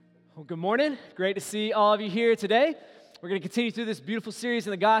Well, good morning. Great to see all of you here today. We're going to continue through this beautiful series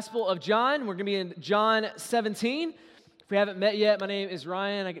in the Gospel of John. We're going to be in John 17. If we haven't met yet, my name is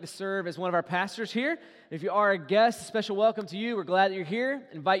Ryan. I get to serve as one of our pastors here. If you are a guest, a special welcome to you. We're glad that you're here.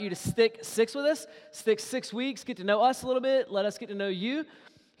 I invite you to stick six with us. Stick 6 weeks. Get to know us a little bit. Let us get to know you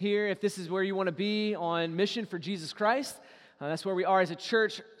here. If this is where you want to be on mission for Jesus Christ, that's where we are as a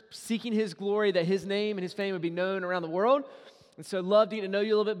church, seeking His glory, that His name and His fame would be known around the world. And so I'd love to get to know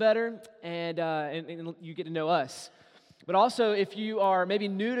you a little bit better, and you get to know us. But also, if you are maybe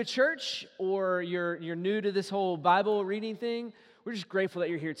new to church or you're new to this whole Bible reading thing, we're just grateful that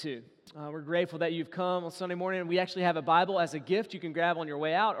you're here too. We're grateful that you've come on Sunday morning. We actually have a Bible as a gift you can grab on your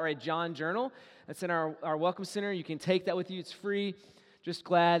way out, or a John journal that's in our Welcome Center. You can take that with you. It's free. Just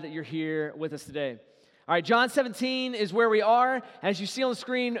glad that you're here with us today. All right, John 17 is where we are. As you see on the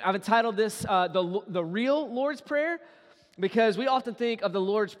screen, I've entitled this the Real Lord's Prayer, because we often think of the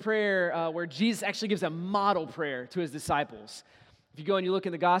Lord's Prayer where Jesus actually gives a model prayer to His disciples. If you go and you look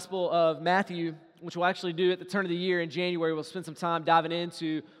in the Gospel of Matthew, which we'll actually do at the turn of the year in January, we'll spend some time diving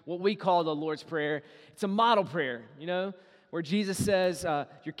into what we call the Lord's Prayer. It's a model prayer, where Jesus says,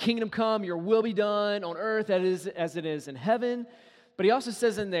 your kingdom come, your will be done on earth as it is in heaven. But He also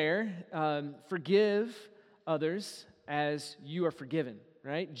says in there, forgive others as you are forgiven.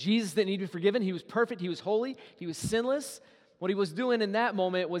 Right? Jesus didn't need to be forgiven. He was perfect. He was holy. He was sinless. What He was doing in that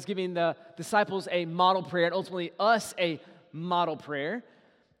moment was giving the disciples a model prayer, and ultimately us a model prayer.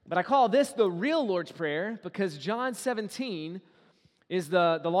 But I call this the real Lord's Prayer because John 17 is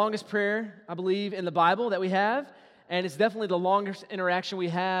the longest prayer, I believe, in the Bible that we have, and it's definitely the longest interaction we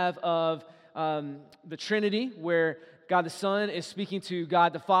have of the Trinity, where God the Son is speaking to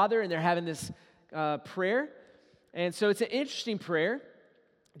God the Father, and they're having this prayer. And so it's an interesting prayer.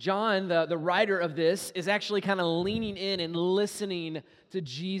 John, the writer of this, is actually kind of leaning in and listening to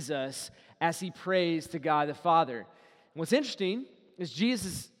Jesus as He prays to God the Father. And what's interesting is Jesus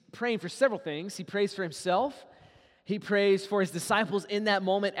is praying for several things. He prays for Himself. He prays for His disciples in that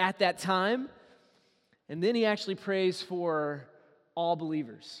moment at that time. And then He actually prays for all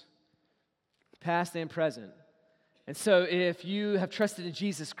believers, past and present. And so if you have trusted in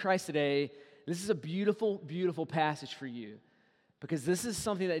Jesus Christ today, this is a beautiful, beautiful passage for you, because this is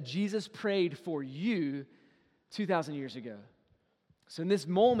something that Jesus prayed for you 2,000 years ago. So in this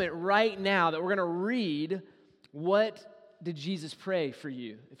moment right now that we're going to read, what did Jesus pray for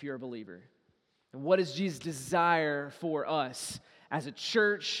you if you're a believer? And what is Jesus' desire for us as a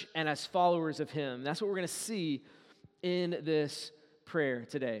church and as followers of Him? That's what we're going to see in this prayer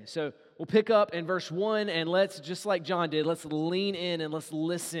today. So we'll pick up in verse 1, and let's, just like John did, let's lean in and let's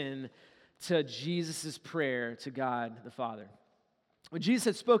listen to Jesus' prayer to God the Father. When Jesus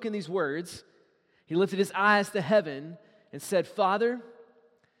had spoken these words, He lifted His eyes to heaven and said, Father,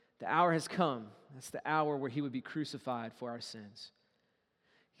 the hour has come. That's the hour where He would be crucified for our sins.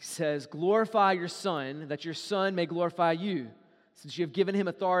 He says, glorify your Son, that your Son may glorify you, since you have given Him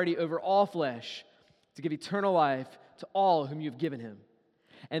authority over all flesh, to give eternal life to all whom you have given Him.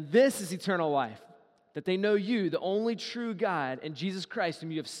 And this is eternal life, that they know you, the only true God, and Jesus Christ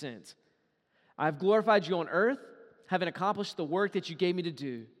whom you have sent. I have glorified you on earth, having accomplished the work that you gave me to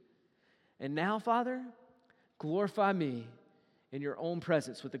do. And now, Father, glorify me in your own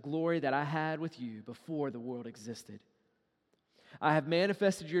presence with the glory that I had with you before the world existed. I have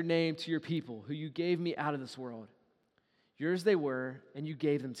manifested your name to your people, who you gave me out of this world. Yours they were, and you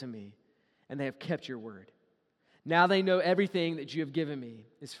gave them to me, and they have kept your word. Now they know everything that you have given me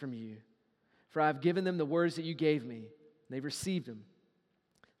is from you. For I have given them the words that you gave me, and they've received them.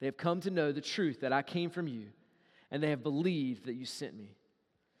 They have come to know the truth that I came from you, and they have believed that you sent me.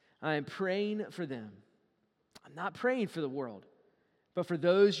 I am praying for them. I'm not praying for the world, but for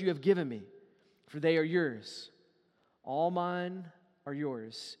those you have given me, for they are yours. All mine are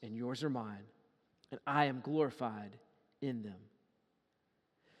yours, and yours are mine, and I am glorified in them.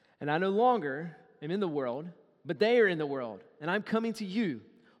 And I no longer am in the world, but they are in the world, and I'm coming to you.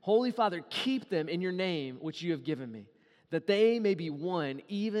 Holy Father, keep them in your name which you have given me, that they may be one,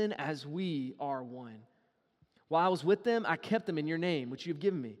 even as we are one. While I was with them, I kept them in your name, which you have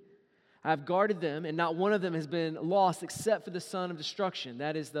given me. I have guarded them, and not one of them has been lost except for the son of destruction,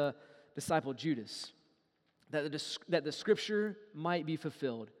 that is the disciple Judas, that the scripture might be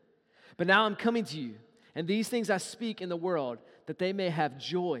fulfilled. But now I'm coming to you, and these things I speak in the world, that they may have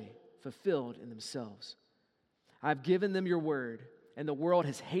joy fulfilled in themselves. I have given them your word, and the world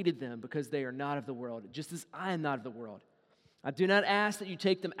has hated them because they are not of the world, just as I am not of the world. I do not ask that you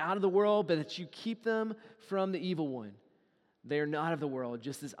take them out of the world, but that you keep them from the evil one. They are not of the world,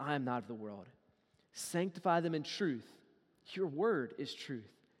 just as I am not of the world. Sanctify them in truth. Your word is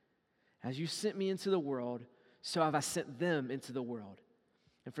truth. As you sent me into the world, so have I sent them into the world.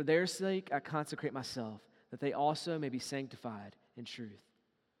 And for their sake I consecrate myself, that they also may be sanctified in truth.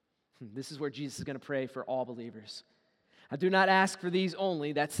 This is where Jesus is going to pray for all believers. I do not ask for these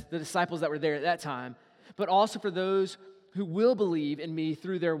only, that's the disciples that were there at that time, but also for those who will believe in me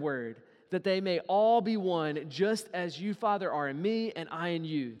through their word, that they may all be one, just as you, Father, are in me and I in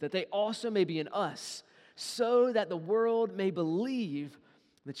you, that they also may be in us, so that the world may believe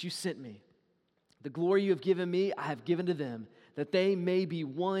that you sent me. The glory you have given me, I have given to them, that they may be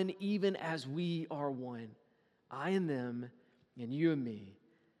one even as we are one, I and them and you and me,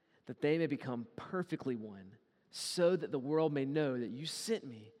 that they may become perfectly one, so that the world may know that you sent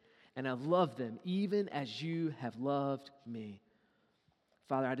me and have loved them even as you have loved me.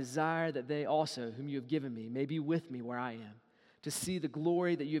 Father, I desire that they also, whom you have given me, may be with me where I am, to see the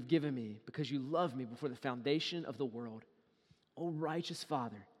glory that you have given me because you loved me before the foundation of the world. O righteous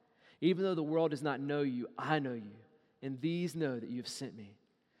Father, even though the world does not know you, I know you, and these know that you have sent me.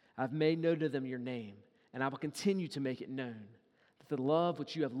 I've made known to them your name, and I will continue to make it known, that the love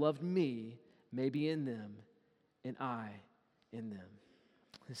which you have loved me may be in them, and I in them.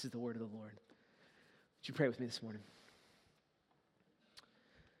 This is the word of the Lord. Would you pray with me this morning?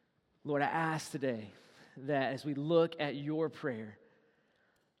 Lord, I ask today that as we look at your prayer,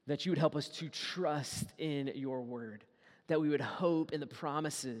 that you would help us to trust in your word, that we would hope in the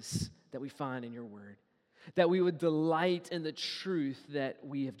promises that we find in your word, that we would delight in the truth that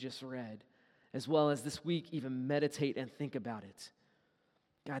we have just read, as well as this week even meditate and think about it.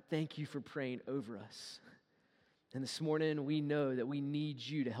 God, thank you for praying over us. And this morning, we know that we need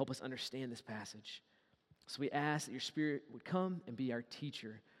you to help us understand this passage. So we ask that your Spirit would come and be our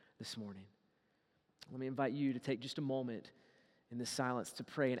teacher this morning. Let me invite you to take just a moment in this silence to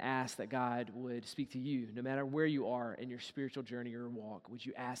pray and ask that God would speak to you, no matter where you are in your spiritual journey or walk. Would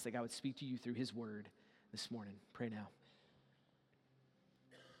you ask that God would speak to you through his word this morning? Pray now.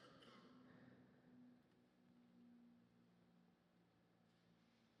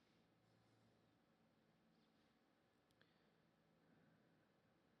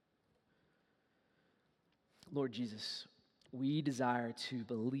 Lord Jesus, we desire to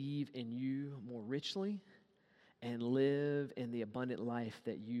believe in you more richly and live in the abundant life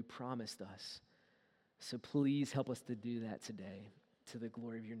that you promised us. So please help us to do that today. To the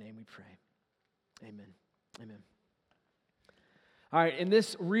glory of your name we pray. Amen. Amen. All right, in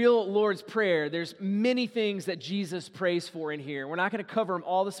this real Lord's Prayer, there's many things that Jesus prays for in here. We're not going to cover them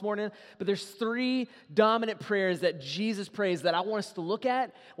all this morning, but there's 3 dominant prayers that Jesus prays that I want us to look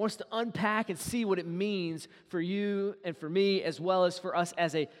at. I want us to unpack and see what it means for you and for me, as well as for us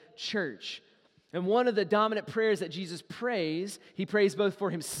as a church. And one of the dominant prayers that Jesus prays, he prays both for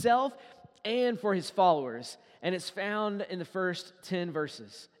himself and for his followers. And it's found in the first 10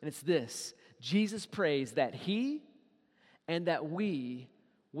 verses. And it's this: Jesus prays that he and that we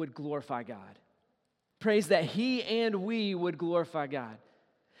would glorify God. Prays that he and we would glorify God.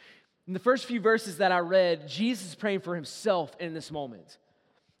 In the first few verses that I read, Jesus is praying for himself in this moment.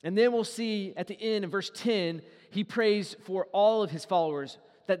 And then we'll see at the end in verse 10, he prays for all of his followers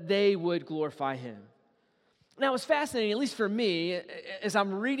that they would glorify him. Now, it's fascinating, at least for me, as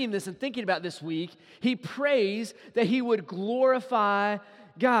I'm reading this and thinking about this week, he prays that he would glorify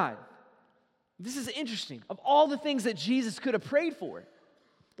God. This is interesting. Of all the things that Jesus could have prayed for,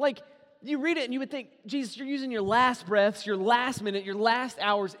 like, you read it and you would think, Jesus, you're using your last breaths, your last minute, your last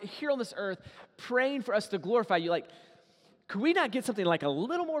hours here on this earth, praying for us to glorify you. Like, could we not get something like a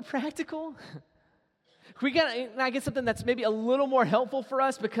little more practical? Could we not get something that's maybe a little more helpful for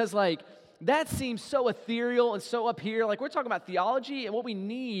us? Because, like, that seems so ethereal and so up here. Like, we're talking about theology, and what we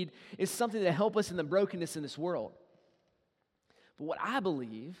need is something to help us in the brokenness in this world. But what I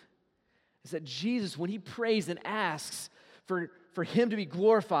believe is that Jesus, when he prays and asks for him to be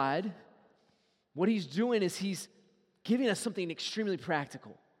glorified, what he's doing is he's giving us something extremely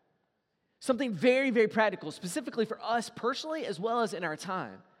practical. Something very, very practical, specifically for us personally as well as in our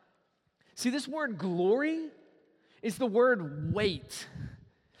time. See, this word glory is the word weight.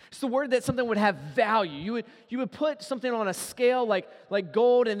 It's the word that something would have value. You would put something on a scale like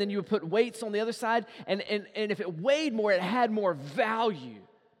gold, and then you would put weights on the other side, and if it weighed more, it had more value.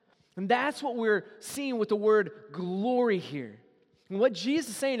 And that's what we're seeing with the word glory here. And what Jesus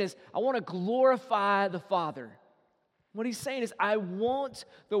is saying is, I want to glorify the Father. What he's saying is, I want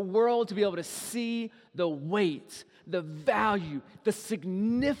the world to be able to see the weight, the value, the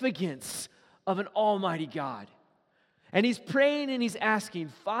significance of an almighty God. And he's praying and he's asking,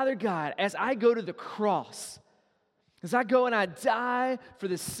 Father God, as I go to the cross, as I go and I die for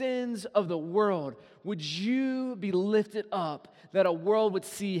the sins of the world, would you be lifted up that a world would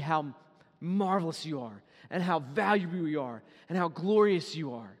see how marvelous you are, and how valuable you are, and how glorious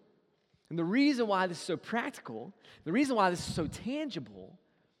you are. And the reason why this is so practical, the reason why this is so tangible,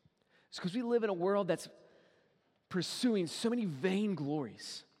 is because we live in a world that's pursuing so many vain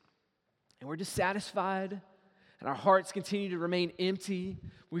glories. And we're dissatisfied, and our hearts continue to remain empty.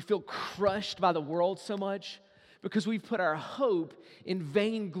 We feel crushed by the world so much because we've put our hope in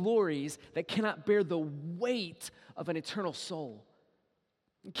vain glories that cannot bear the weight of an eternal soul.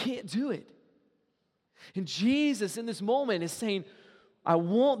 You can't do it. And Jesus in this moment is saying, I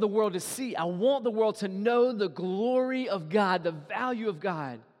want the world to see, I want the world to know the glory of God, the value of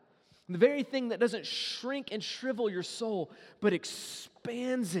God. The very thing that doesn't shrink and shrivel your soul, but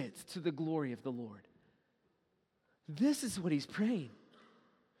expands it to the glory of the Lord. This is what he's praying.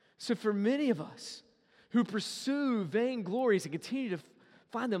 So for many of us who pursue vain glories and continue to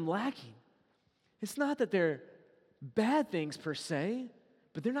find them lacking, it's not that they're bad things per se,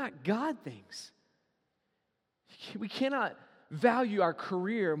 but they're not God things. We cannot value our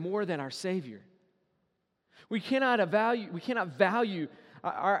career more than our Savior. We cannot value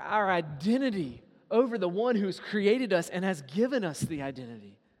our identity over the one who has created us and has given us the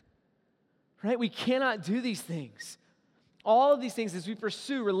identity. Right? We cannot do these things. All of these things as we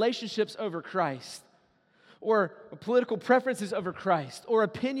pursue relationships over Christ, or political preferences over Christ, or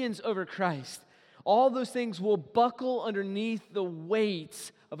opinions over Christ, all those things will buckle underneath the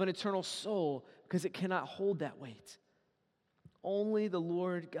weight of an eternal soul because it cannot hold that weight. Only the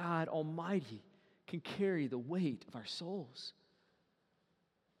Lord God Almighty can carry the weight of our souls.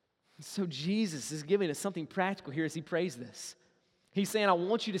 So Jesus is giving us something practical here as he prays this. He's saying, I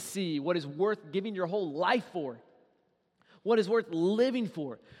want you to see what is worth giving your whole life for, what is worth living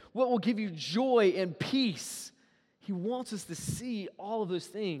for, what will give you joy and peace. He wants us to see all of those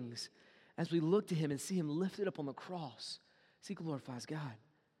things as we look to him and see him lifted up on the cross. See, glorifies God.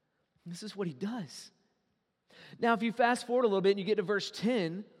 And this is what he does. Now, if you fast forward a little bit and you get to verse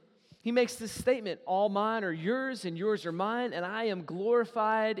 10, he makes this statement, all mine are yours and yours are mine, and I am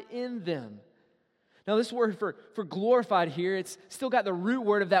glorified in them. Now, this word for glorified here, it's still got the root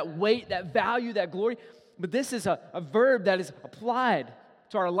word of that weight, that value, that glory, but this is a verb that is applied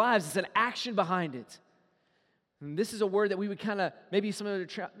to our lives. It's an action behind it. And this is a word that we would kind of, maybe some of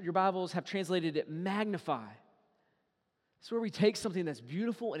your Bibles have translated it magnify. It's where we take something that's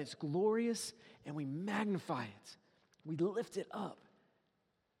beautiful and it's glorious and we magnify it. We lift it up.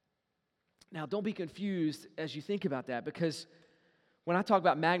 Now, don't be confused as you think about that, because when I talk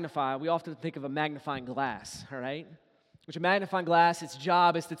about magnify, we often think of a magnifying glass, all right? Which a magnifying glass, its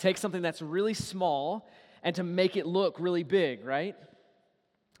job is to take something that's really small and to make it look really big, right?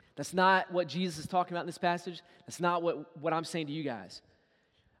 That's not what Jesus is talking about in this passage. That's not what I'm saying to you guys.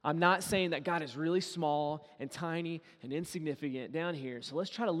 I'm not saying that God is really small and tiny and insignificant down here. So let's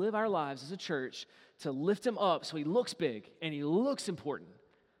try to live our lives as a church to lift him up so he looks big and he looks important.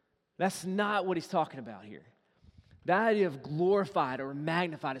 That's not what he's talking about here. The idea of glorified or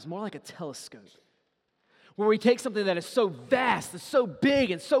magnified is more like a telescope, where we take something that is so vast, that's so big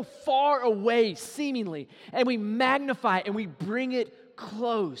and so far away seemingly, and we magnify it and we bring it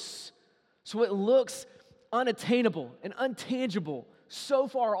close so it looks unattainable and untangible, so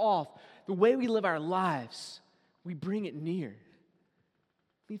far off. The way we live our lives, we bring it near.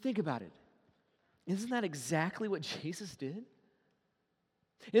 When you think about it, isn't that exactly what Jesus did?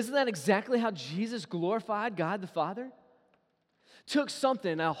 Isn't that exactly how Jesus glorified God the Father? Took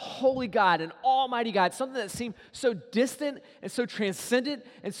something, a holy God, an almighty God, something that seemed so distant and so transcendent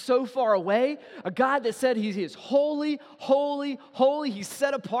and so far away, a God that said he is holy, holy, holy, he's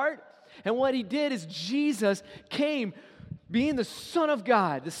set apart. And what he did is Jesus came being the Son of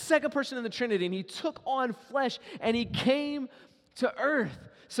God, the second person in the Trinity, and he took on flesh and he came to earth.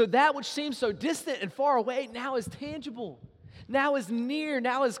 So that which seems so distant and far away now is tangible. Now is near,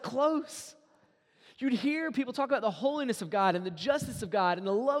 now is close. You'd hear people talk about the holiness of God and the justice of God and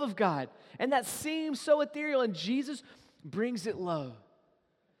the love of God, and that seems so ethereal, and Jesus brings it low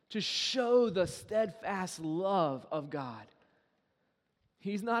to show the steadfast love of God.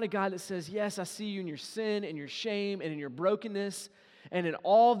 He's not a God that says, yes, I see you in your sin and your shame and in your brokenness and in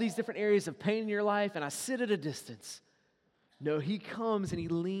all these different areas of pain in your life, and I sit at a distance. No, he comes and he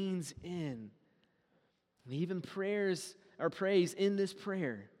leans in. And he even prays in this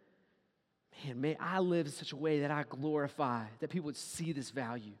prayer, man, may I live in such a way that I glorify, that people would see this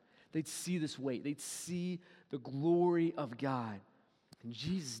value. They'd see this weight. They'd see the glory of God. And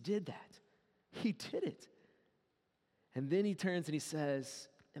Jesus did that. He did it. And then he turns and he says,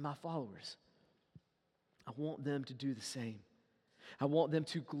 and my followers, I want them to do the same. I want them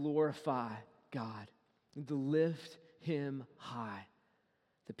to glorify God and to lift him high.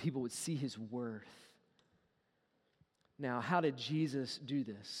 that people would see his worth. Now, how did Jesus do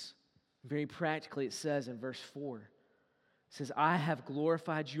this? Very practically, it says in verse 4, it says, I have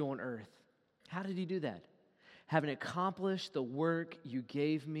glorified you on earth. How did he do that? Having accomplished the work you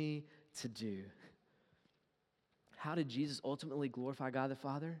gave me to do. How did Jesus ultimately glorify God the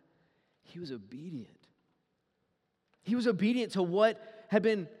Father? He was obedient. He was obedient to what had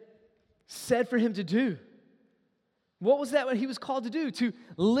been said for him to do. What was that what he was called to do? To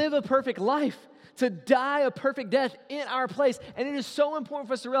live a perfect life, to die a perfect death in our place. And it is so important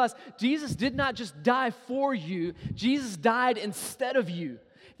for us to realize Jesus did not just die for you, Jesus died instead of you.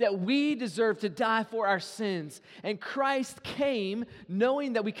 That we deserve to die for our sins. And Christ came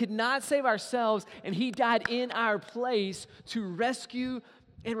knowing that we could not save ourselves, and he died in our place to rescue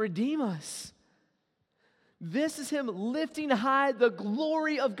and redeem us. This is him lifting high the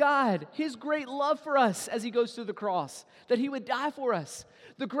glory of God, his great love for us as he goes through the cross, that he would die for us.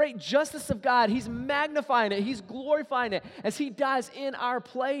 The great justice of God, he's magnifying it, he's glorifying it as he dies in our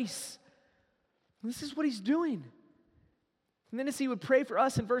place. This is what he's doing. And then as he would pray for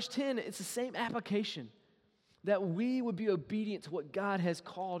us in verse 10, it's the same application, that we would be obedient to what God has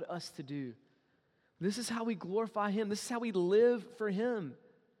called us to do. This is how we glorify him. This is how we live for him.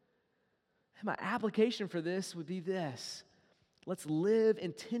 And my application for this would be this. Let's live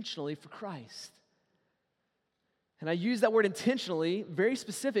intentionally for Christ. And I use that word intentionally, very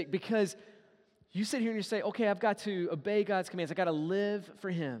specific, because you sit here and you say, okay, I've got to obey God's commands. I've got to live for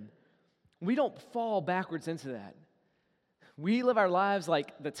him. We don't fall backwards into that. We live our lives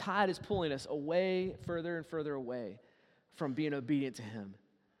like the tide is pulling us away, further and further away from being obedient to him.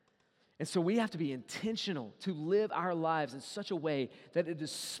 And so we have to be intentional to live our lives in such a way that it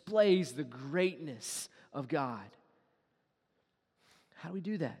displays the greatness of God. How do we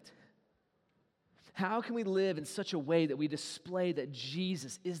do that? How can we live in such a way that we display that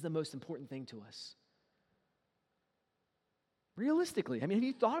Jesus is the most important thing to us? Realistically, I mean, have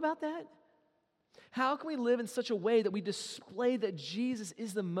you thought about that? How can we live in such a way that we display that Jesus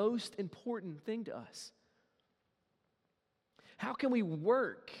is the most important thing to us? How can we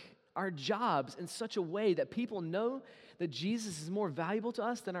work our jobs in such a way that people know that Jesus is more valuable to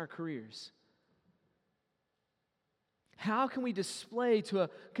us than our careers? How can we display to a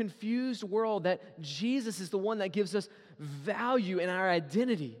confused world that Jesus is the one that gives us value in our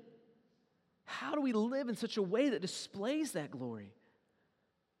identity? How do we live in such a way that displays that glory?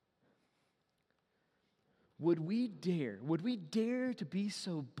 Would we dare to be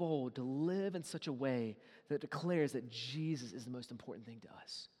so bold to live in such a way that declares that Jesus is the most important thing to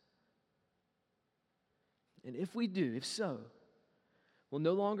us? And if we do, if so, we'll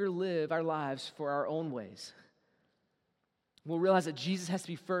no longer live our lives for our own ways. We'll realize that Jesus has to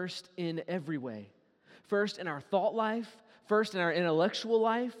be first in every way. First in our thought life, first in our intellectual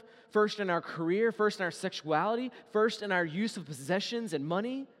life, first in our career, first in our sexuality, first in our use of possessions and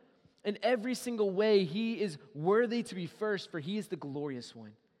money. In every single way, he is worthy to be first, for he is the glorious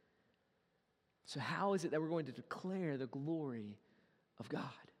one. So how is it that we're going to declare the glory of God?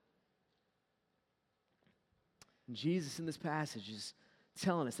 And Jesus in this passage is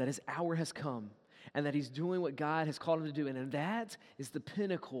telling us that his hour has come and that he's doing what God has called him to do, and that is the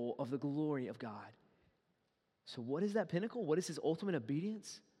pinnacle of the glory of God. So what is that pinnacle? What is his ultimate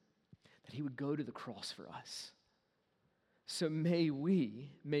obedience? That he would go to the cross for us. So may we,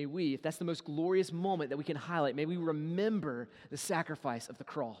 if that's the most glorious moment that we can highlight, may we remember the sacrifice of the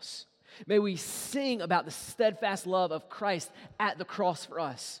cross. May we sing about the steadfast love of Christ at the cross for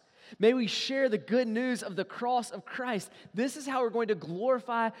us. May we share the good news of the cross of Christ. This is how we're going to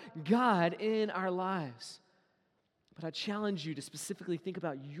glorify God in our lives. But I challenge you to specifically think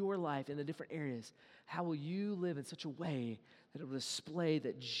about your life in the different areas. How will you live in such a way that it will display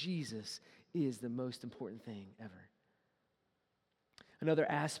that Jesus is the most important thing ever? Another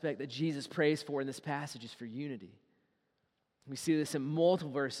aspect that Jesus prays for in this passage is for unity. We see this in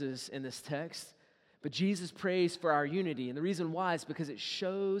multiple verses in this text, but Jesus prays for our unity, and the reason why is because it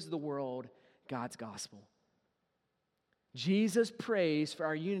shows the world God's gospel. Jesus prays for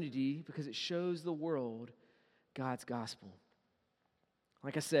our unity because it shows the world God's gospel.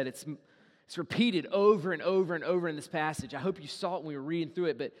 Like I said, it's repeated over and over and over in this passage. I hope you saw it when we were reading through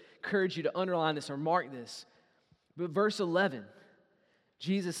it, but encourage you to underline this or mark this. But verse 11,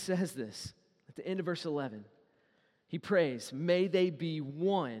 Jesus says this at the end of verse 11. He prays, may they be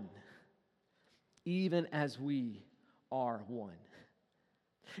one, even as we are one.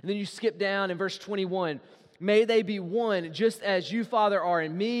 And then you skip down in verse 21. May they be one, just as you, Father, are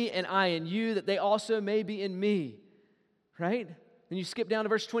in me, and I in you, that they also may be in me. Right? Then you skip down to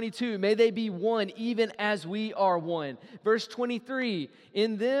verse 22. May they be one even as we are one. Verse 23.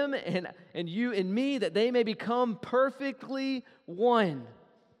 In them and you and me, that they may become perfectly one.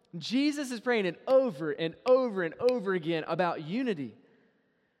 Jesus is praying it over and over and over again about unity.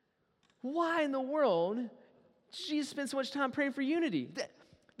 Why in the world did Jesus spend so much time praying for unity?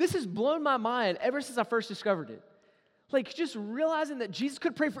 This has blown my mind ever since I first discovered it. Like, just realizing that Jesus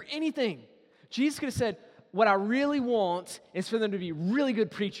could pray for anything. Jesus could have said, what I really want is for them to be really good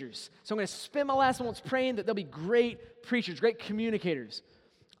preachers. So I'm going to spend my last moments praying that they'll be great preachers, great communicators.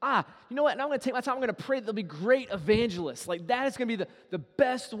 You know what? Now I'm going to take my time. I'm going to pray that they'll be great evangelists. Like, that is going to be the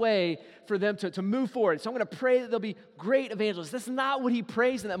best way for them to move forward. So I'm going to pray that they'll be great evangelists. That's not what he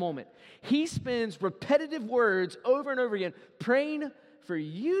prays in that moment. He spends repetitive words over and over again praying for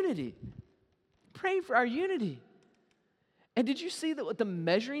unity. Praying for our unity. And did you see that what the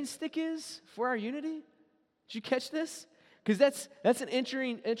measuring stick is for our unity? Did you catch this? Because that's an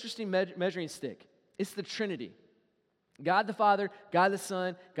interesting measuring stick. It's the Trinity. God the Father, God the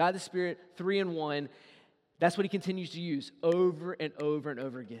Son, God the Spirit, 3 in 1. That's what he continues to use over and over and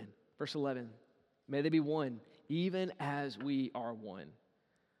over again. Verse 11, may they be one, even as we are one.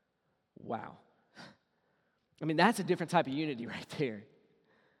 Wow. I mean, that's a different type of unity right there.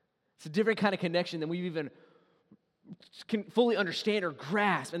 It's a different kind of connection than we even can fully understand or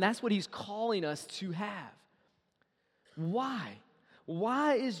grasp. And that's what he's calling us to have. Why?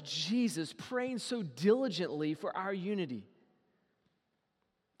 Why is Jesus praying so diligently for our unity?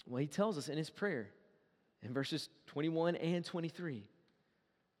 Well, he tells us in his prayer in verses 21 and 23.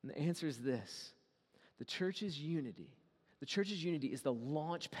 And the answer is this. The church's unity is the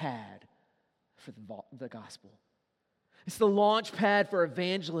launch pad for the gospel. It's the launch pad for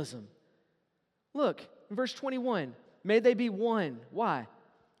evangelism. Look, in verse 21, may they be one. Why?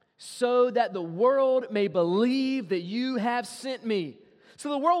 So that the world may believe that you have sent me. So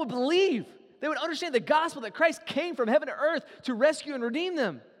the world would believe. They would understand the gospel that Christ came from heaven to earth to rescue and redeem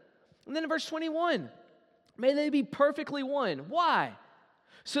them. And then in verse 21, may they be perfectly one. Why?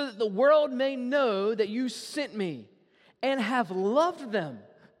 So that the world may know that you sent me and have loved them.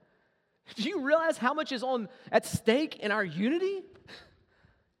 Do you realize how much is at stake in our unity?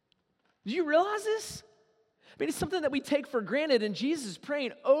 Do you realize this? I mean, it's something that we take for granted, and Jesus is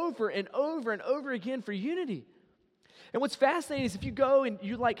praying over and over and over again for unity. And what's fascinating is if you go and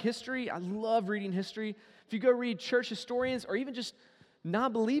you like history, I love reading history. If you go read church historians or even just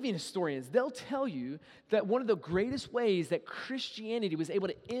non-believing historians, they'll tell you that one of the greatest ways that Christianity was able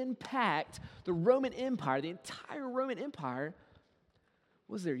to impact the Roman Empire, the entire Roman Empire,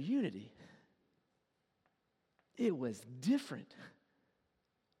 was their unity. It was different.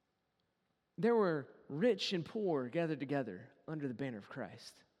 There were rich and poor gathered together under the banner of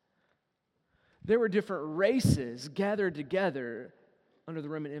Christ. There were different races gathered together under the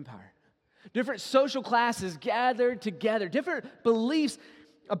Roman Empire. Different social classes gathered together. Different beliefs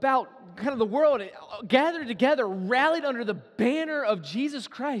about kind of the world gathered together, rallied under the banner of Jesus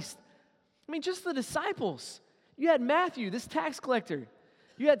Christ. I mean, just the disciples. You had Matthew, this tax collector.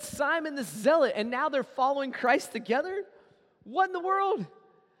 You had Simon, this zealot, and now they're following Christ together? What in the world?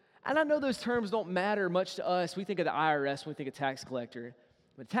 And I know those terms don't matter much to us. We think of the IRS when we think of tax collector.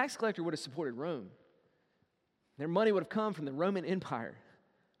 But a tax collector would have supported Rome. Their money would have come from the Roman Empire,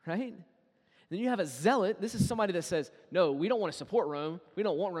 right? Then you have a zealot. This is somebody that says, no, we don't want to support Rome. We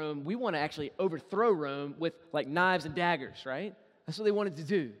don't want Rome. We want to actually overthrow Rome with like knives and daggers, right? That's what they wanted to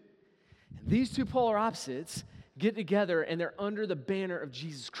do. And these two polar opposites get together and they're under the banner of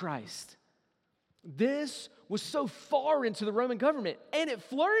Jesus Christ. This was so far into the Roman government, and it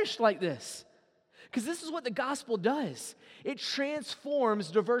flourished like this. Because this is what the gospel does. It transforms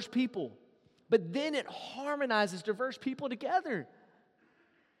diverse people, but then it harmonizes diverse people together.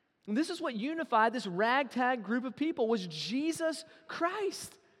 And this is what unified this ragtag group of people was Jesus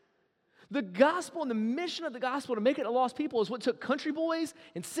Christ. The gospel and the mission of the gospel to make it a lost people is what took country boys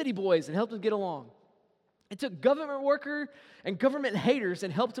and city boys and helped them get along. It took government worker and government haters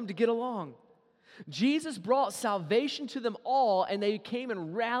and helped them to get along. Jesus brought salvation to them all, and they came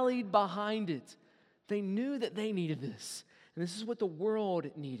and rallied behind it. They knew that they needed this, and this is what the world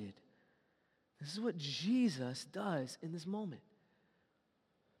needed. This is what Jesus does in this moment.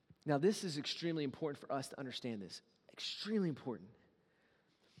 Now, this is extremely important for us to understand this. Extremely important.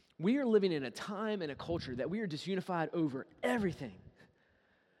 We are living in a time and a culture that we are disunified over everything.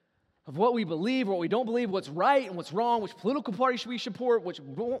 Of what we believe, what we don't believe, what's right and what's wrong, which political party should we support, which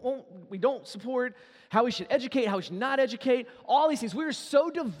we don't support, how we should educate, how we should not educate, all these things. We are so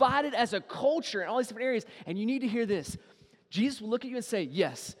divided as a culture in all these different areas, and you need to hear this. Jesus will look at you and say,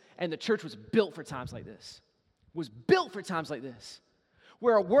 yes, and the church was built for times like this. was built for times like this,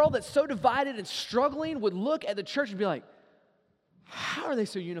 where a world that's so divided and struggling would look at the church and be like, how are they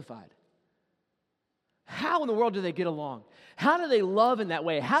so unified? How in the world do they get along? How do they love in that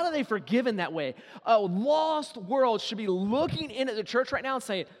way? How do they forgive in that way? A lost world should be looking in at the church right now and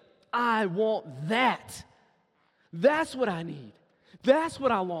saying, I want that. That's what I need. That's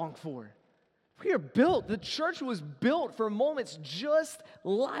what I long for. We are built. The church was built for moments just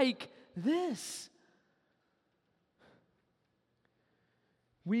like this.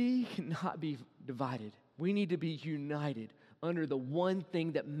 We cannot be divided. We need to be united under the one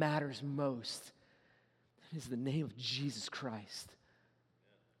thing that matters most. That is the name of Jesus Christ.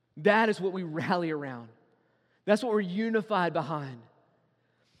 That is what we rally around. That's what we're unified behind.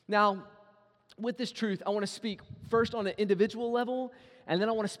 Now, with this truth, I want to speak first on an individual level, and then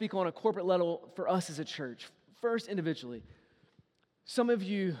I want to speak on a corporate level for us as a church. First, individually. Some of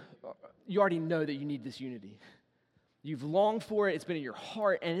you already know that you need this unity. You've longed for it, it's been in your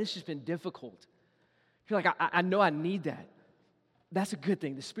heart, and it's just been difficult. You're like, I know I need that. That's a good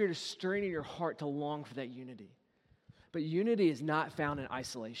thing. The Spirit is stirring in your heart to long for that unity. But unity is not found in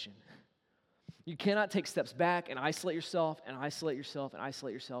isolation. You cannot take steps back and isolate yourself and isolate yourself and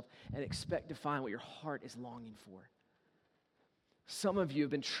isolate yourself and expect to find what your heart is longing for. Some of you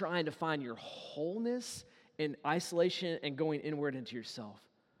have been trying to find your wholeness in isolation and going inward into yourself.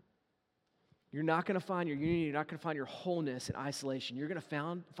 You're not going to find your unity, you're not going to find your wholeness in isolation. You're going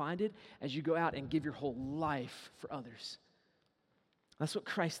to find it as you go out and give your whole life for others. That's what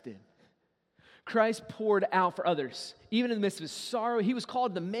Christ did. Christ poured out for others. Even in the midst of his sorrow, he was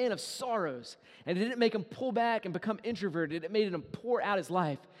called the man of sorrows. And it didn't make him pull back and become introverted. It made him pour out his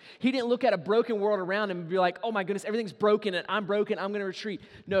life. He didn't look at a broken world around him and be like, oh my goodness, everything's broken and I'm broken, I'm going to retreat.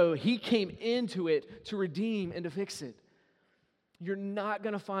 No, he came into it to redeem and to fix it. You're not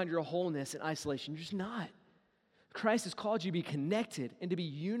going to find your wholeness in isolation. You're just not. Christ has called you to be connected and to be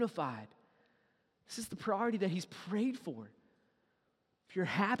unified. This is the priority that he's prayed for. If your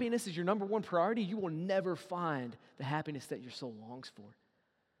happiness is your number one priority, you will never find the happiness that your soul longs for.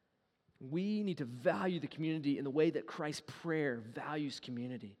 We need to value the community in the way that Christ's prayer values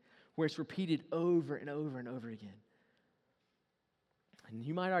community, where it's repeated over and over and over again. And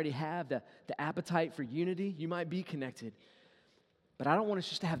you might already have the appetite for unity. You might be connected. But I don't want us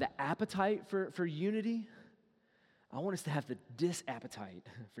just to have the appetite for unity. I want us to have the disappetite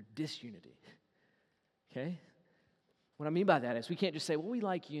for disunity. Okay? What I mean by that is we can't just say, well, we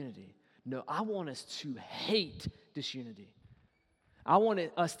like unity. No, I want us to hate disunity. I want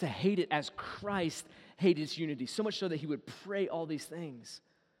us to hate it as Christ hated disunity, so much so that he would pray all these things.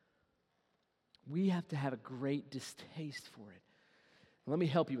 We have to have a great distaste for it. Let me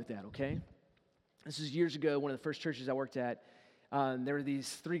help you with that, okay? This was years ago, one of the first churches I worked at. There were these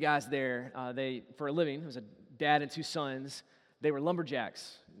three guys there. They, for a living, it was a dad and two sons. They were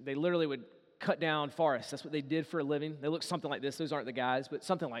lumberjacks. They literally would cut down forests. That's what they did for a living. They looked something like this. Those aren't the guys, but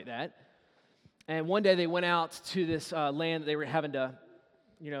something like that. And one day they went out to this land that they were having to,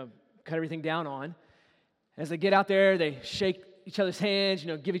 cut everything down on. As they get out there, they shake each other's hands,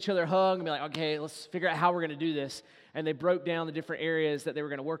 give each other a hug and be like, okay, let's figure out how we're going to do this. And they broke down the different areas that they were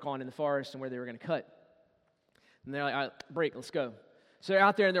going to work on in the forest and where they were going to cut. And they're like, all right, break, let's go. So they're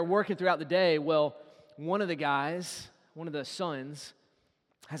out there and they're working throughout the day. Well, one of the guys, one of the sons,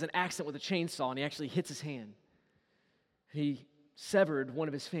 has an accident with a chainsaw, and he actually hits his hand. He severed one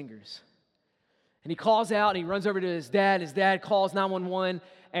of his fingers. And he calls out, and he runs over to his dad, and his dad calls 911,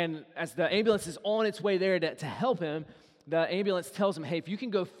 and as the ambulance is on its way there to help him, the ambulance tells him, hey, if you can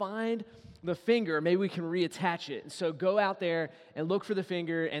go find the finger, maybe we can reattach it. And so go out there and look for the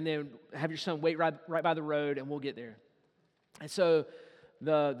finger, and then have your son wait right by the road, and we'll get there. And so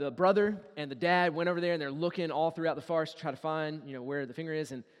the brother and the dad went over there, and they're looking all throughout the forest to try to find, where the finger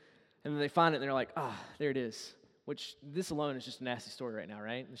is, and then they find it, and they're like, there it is. Which this alone is just a nasty story right now,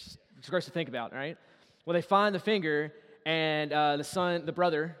 right? It's gross to think about, right? Well, they find the finger, and the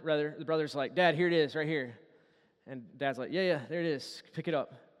brother's like, Dad, here it is, right here. And Dad's like, yeah, there it is. Pick it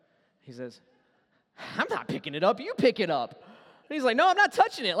up. He says, I'm not picking it up. You pick it up. And he's like, no, I'm not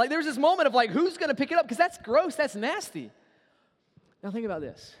touching it. Like, there's this moment of like, who's going to pick it up? Because that's gross. That's nasty. Now think about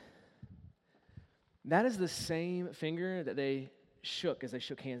this. That is the same finger that they shook as they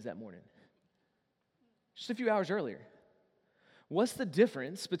shook hands that morning. Just a few hours earlier. What's the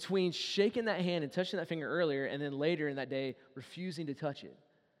difference between shaking that hand and touching that finger earlier and then later in that day refusing to touch it?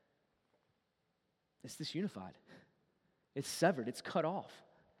 It's disunified. It's severed. It's cut off.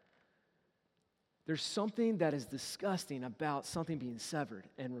 There's something that is disgusting about something being severed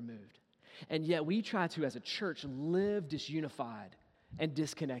and removed. And yet we try to, as a church, live disunified and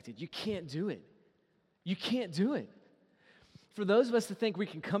disconnected. You can't do it. You can't do it. For those of us that think we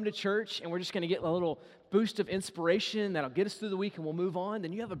can come to church and we're just going to get a little boost of inspiration that'll get us through the week and we'll move on,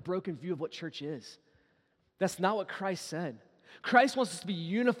 then you have a broken view of what church is. That's not what Christ said. Christ wants us to be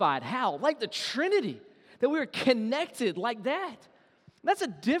unified. How? Like the Trinity, that we are connected like that. That's a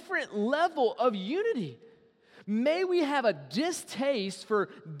different level of unity. May we have a distaste for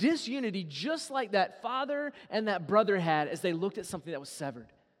disunity just like that father and that brother had as they looked at something that was severed.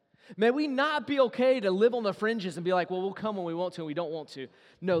 May we not be okay to live on the fringes and be like, well, we'll come when we want to and we don't want to.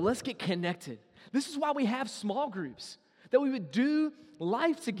 No, let's get connected. This is why we have small groups, that we would do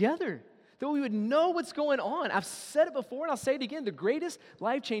life together, that we would know what's going on. I've said it before and I'll say it again. The greatest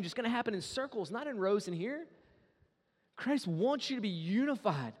life change is going to happen in circles, not in rows in here. Christ wants you to be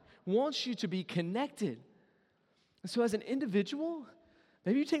unified, wants you to be connected. And so as an individual,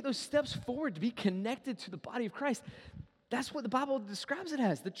 maybe you take those steps forward to be connected to the body of Christ. That's what the Bible describes it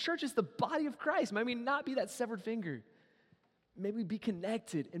as. The church is the body of Christ. May we not be that severed finger. May we be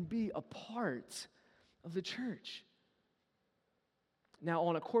connected and be a part of the church. Now,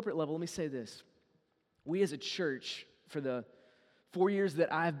 on a corporate level, let me say this. We as a church, for the 4 years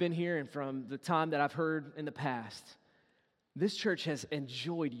that I've been here and from the time that I've heard in the past, this church has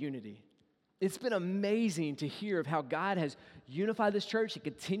enjoyed unity. It's been amazing to hear of how God has unified this church. He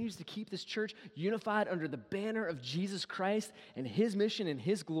continues to keep this church unified under the banner of Jesus Christ and His mission and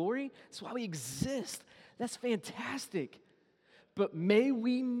His glory. That's why we exist. That's fantastic. But may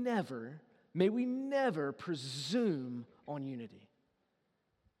we never presume on unity.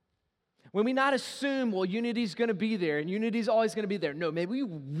 When we not assume, well, unity's going to be there and unity's always going to be there. No, may we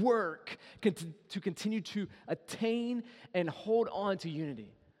work to continue to attain and hold on to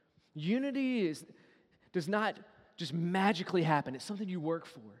unity. Unity does not just magically happen. It's something you work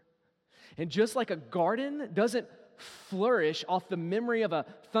for. And just like a garden doesn't flourish off the memory of a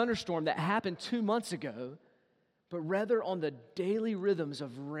thunderstorm that happened 2 months ago, but rather on the daily rhythms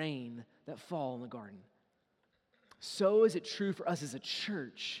of rain that fall in the garden. So is it true for us as a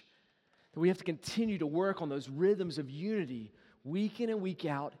church that we have to continue to work on those rhythms of unity week in and week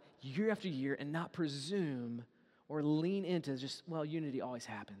out, year after year, and not presume or lean into just, well, unity always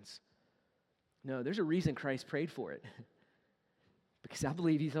happens. No, there's a reason Christ prayed for it. Because I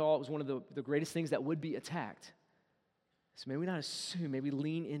believe He thought it was one of the greatest things that would be attacked. So may we not assume, may we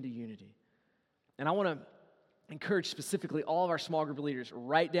lean into unity. And I want to encourage specifically all of our small group leaders,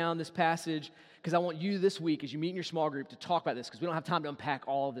 write down this passage, because I want you this week, as you meet in your small group, to talk about this, because we don't have time to unpack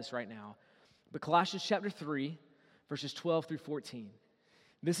all of this right now. But Colossians chapter 3, verses 12 through 14.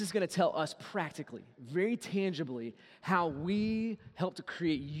 This is going to tell us practically, very tangibly, how we help to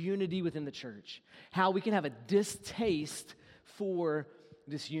create unity within the church, how we can have a distaste for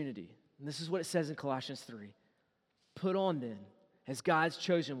this unity. And this is what it says in Colossians 3. Put on then, as God's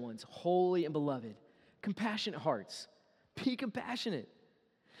chosen ones, holy and beloved, compassionate hearts. Be compassionate.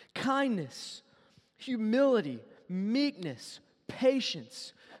 Kindness, humility, meekness,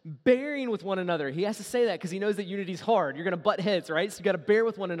 patience, bearing with one another. He has to say that because he knows that unity is hard. You're going to butt heads, right? So you got to bear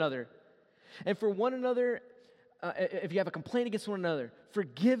with one another. And for one another, if you have a complaint against one another,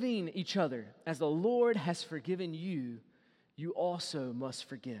 forgiving each other as the Lord has forgiven you, you also must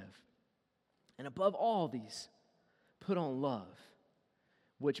forgive. And above all these, put on love,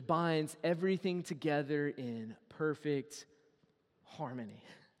 which binds everything together in perfect harmony.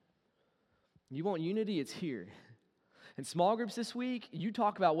 You want unity? It's here. In small groups this week, you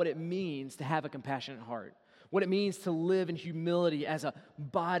talk about what it means to have a compassionate heart, what it means to live in humility as a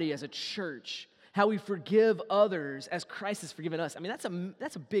body, as a church, how we forgive others as Christ has forgiven us. I mean,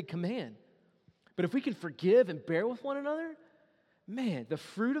 that's a big command. But if we can forgive and bear with one another, man, the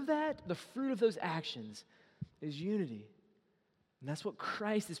fruit of that, the fruit of those actions is unity. And that's what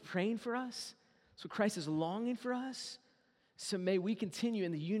Christ is praying for us. That's what Christ is longing for us. So may we continue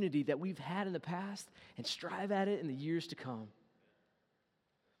in the unity that we've had in the past and strive at it in the years to come.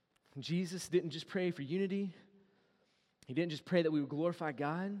 Jesus didn't just pray for unity. He didn't just pray that we would glorify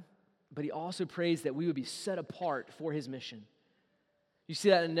God, but He also prays that we would be set apart for His mission. You see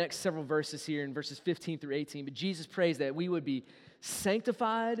that in the next several verses here in verses 15 through 18. But Jesus prays that we would be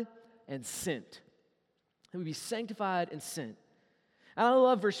sanctified and sent. That we would be sanctified and sent. And I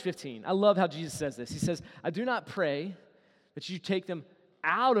love verse 15. I love how Jesus says this. He says, I do not pray that you take them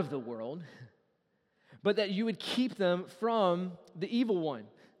out of the world, but that you would keep them from the evil one.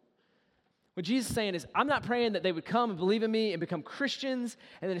 What Jesus is saying is, I'm not praying that they would come and believe in me and become Christians,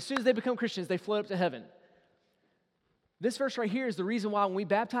 and then as soon as they become Christians, they float up to heaven. This verse right here is the reason why when we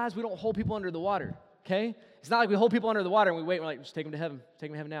baptize, we don't hold people under the water, okay? It's not like we hold people under the water and we wait and we're like, just take them to heaven, take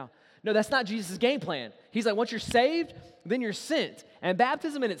them to heaven now. No, that's not Jesus' game plan. He's like, once you're saved, then you're sent. And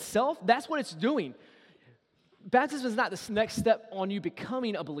baptism in itself, that's what it's doing. Baptism is not the next step on you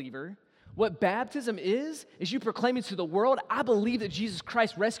becoming a believer. What baptism is you proclaiming to the world, I believe that Jesus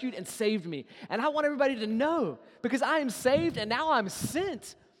Christ rescued and saved me. And I want everybody to know, because I am saved and now I'm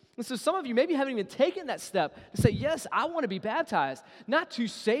sent. And so some of you maybe haven't even taken that step to say, yes, I want to be baptized, not to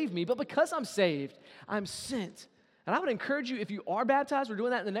save me, but because I'm saved, I'm sent. And I would encourage you, if you are baptized, we're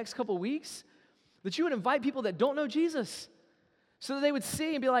doing that in the next couple of weeks, that you would invite people that don't know Jesus so that they would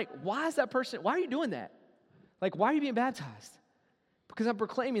see and be like, why are you doing that? Like, why are you being baptized? Because I'm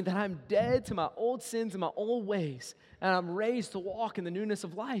proclaiming that I'm dead to my old sins and my old ways, and I'm raised to walk in the newness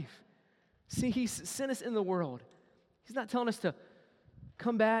of life. See, He sent us in the world. He's not telling us to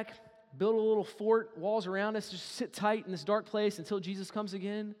come back, build a little fort, walls around us, just sit tight in this dark place until Jesus comes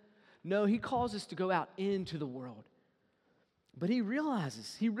again. No, He calls us to go out into the world. But He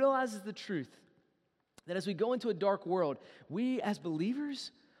realizes the truth that as we go into a dark world, we as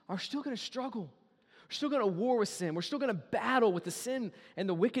believers are still going to struggle. We're still going to war with sin. We're still going to battle with the sin and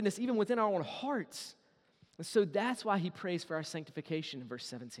the wickedness even within our own hearts. And so that's why He prays for our sanctification in verse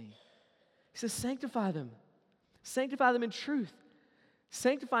 17. He says, sanctify them. Sanctify them in truth.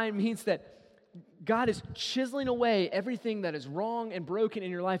 Sanctifying means that God is chiseling away everything that is wrong and broken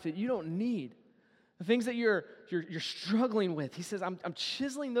in your life that you don't need. The things that you're struggling with. He says, I'm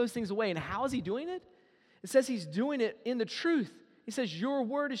chiseling those things away. And how is He doing it? It says He's doing it in the truth. He says, your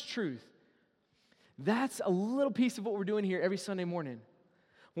word is truth. That's a little piece of what we're doing here every Sunday morning.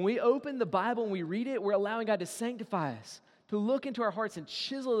 When we open the Bible and we read it, we're allowing God to sanctify us, to look into our hearts and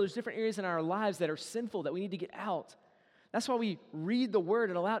chisel those different areas in our lives that are sinful, that we need to get out. That's why we read the Word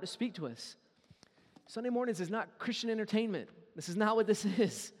and allow it to speak to us. Sunday mornings is not Christian entertainment. This is not what this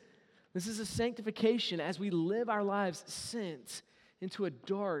is. This is a sanctification as we live our lives sent into a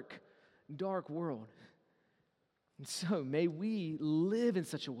dark, dark world. And so may we live in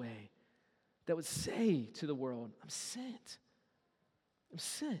such a way that would say to the world, I'm sent. I'm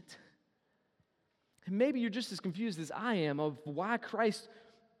sent. And maybe you're just as confused as I am of why Christ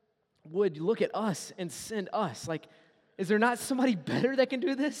would look at us and send us. Like, is there not somebody better that can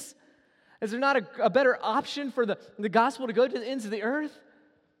do this? Is there not a better option for the gospel to go to the ends of the earth?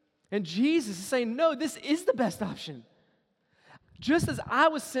 And Jesus is saying, no, this is the best option. Just as I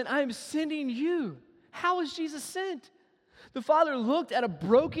was sent, I am sending you. How is Jesus sent? The Father looked at a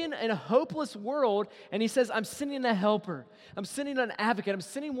broken and a hopeless world, and He says, I'm sending a helper. I'm sending an advocate. I'm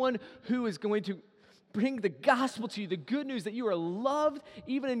sending one who is going to bring the gospel to you, the good news that you are loved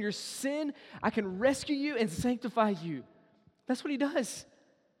even in your sin. I can rescue you and sanctify you. That's what He does.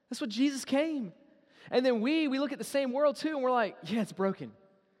 That's what Jesus came. And then we look at the same world too, and we're like, yeah, it's broken.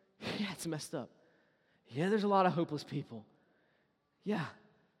 Yeah, it's messed up. Yeah, there's a lot of hopeless people. Yeah.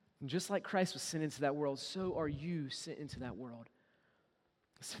 And just like Christ was sent into that world, so are you sent into that world.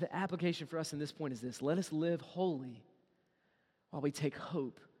 So the application for us in this point is this: let us live holy while we take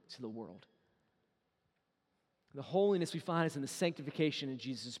hope to the world. The holiness we find is in the sanctification in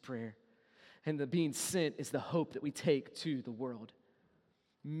Jesus' prayer. And the being sent is the hope that we take to the world.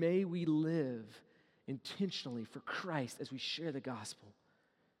 May we live intentionally for Christ as we share the gospel.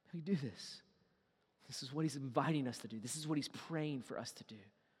 May we do this. This is what He's inviting us to do. This is what He's praying for us to do.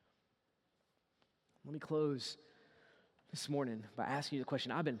 Let me close this morning by asking you the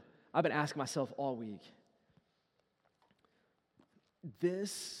question I've been asking myself all week.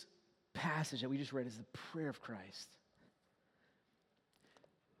 This passage that we just read is the prayer of Christ.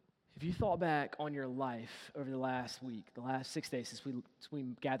 If you thought back on your life over the last week, the last 6 days since we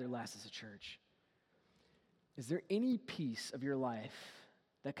gathered last as a church, is there any piece of your life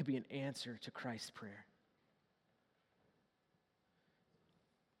that could be an answer to Christ's prayer?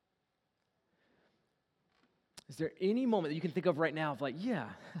 Is there any moment that you can think of right now of like, yeah,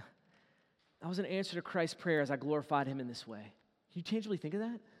 that was an answer to Christ's prayer as I glorified Him in this way? Can you tangibly think of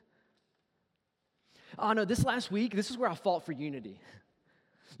that? Oh no, this last week, this is where I fought for unity.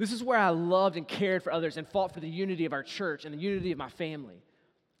 This is where I loved and cared for others and fought for the unity of our church and the unity of my family.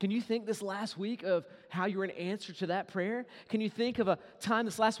 Can you think this last week of how you were an answer to that prayer? Can you think of a time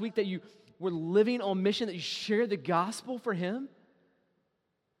this last week that you were living on mission, that you shared the gospel for Him?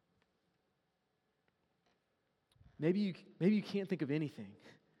 Maybe you can't think of anything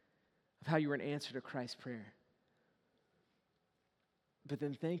of how you were an answer to Christ's prayer. But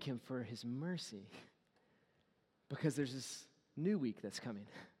then thank Him for His mercy, because there's this new week that's coming.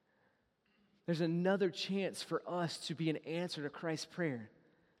 There's another chance for us to be an answer to Christ's prayer,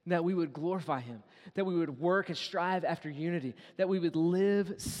 that we would glorify Him, that we would work and strive after unity, that we would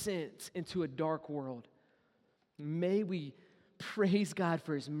live sent into a dark world. May we praise God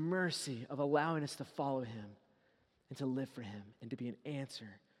for His mercy of allowing us to follow Him and to live for Him and to be an answer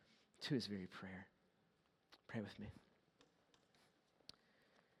to His very prayer. Pray with me.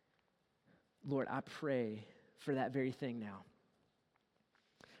 Lord, I pray for that very thing now.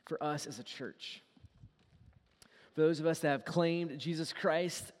 For us as a church. For those of us that have claimed Jesus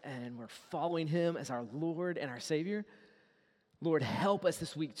Christ and we're following him as our Lord and our Savior, Lord, help us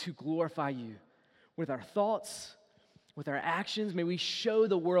this week to glorify you with our thoughts, with our actions. May we show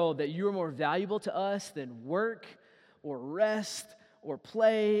the world that you are more valuable to us than work or rest or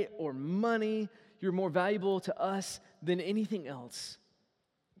play or money. You're more valuable to us than anything else.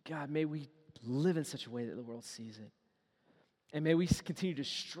 God, may we live in such a way that the world sees it. And may we continue to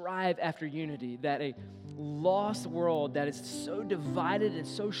strive after unity, that a lost world that is so divided and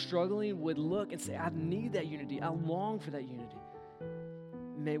so struggling would look and say, I need that unity. I long for that unity.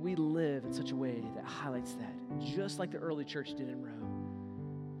 May we live in such a way that highlights that, just like the early church did in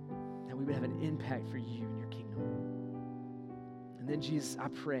Rome, that we would have an impact for you and your kingdom. And then, Jesus, I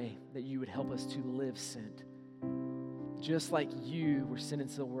pray that you would help us to live sent. Just like you were sent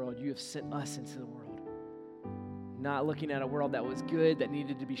into the world, you have sent us into the world. Not looking at a world that was good, that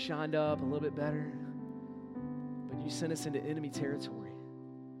needed to be shined up a little bit better, but you sent us into enemy territory,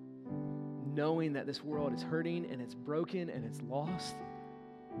 knowing that this world is hurting and it's broken and it's lost,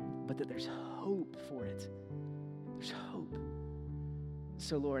 but that there's hope for it. There's hope.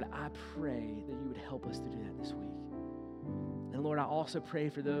 So, Lord, I pray that you would help us to do that this week. And, Lord, I also pray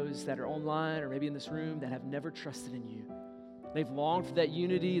for those that are online or maybe in this room that have never trusted in you. They've longed for that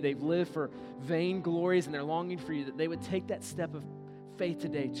unity. They've lived for vain glories, and they're longing for you, that they would take that step of faith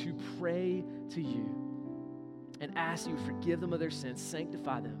today to pray to you and ask you to forgive them of their sins,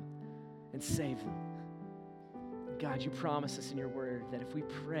 sanctify them, and save them. God, you promise us in your word that if we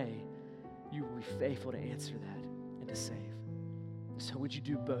pray, you will be faithful to answer that and to save. So would you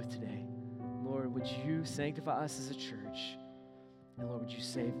do both today? Lord, would you sanctify us as a church? And Lord, would you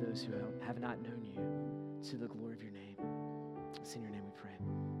save those who have not known you to the glory of your name? It's in your name we pray.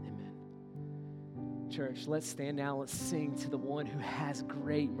 Amen. Church, let's stand now. Let's sing to the one who has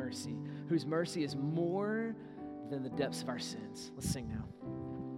great mercy, whose mercy is more than the depths of our sins. Let's sing now.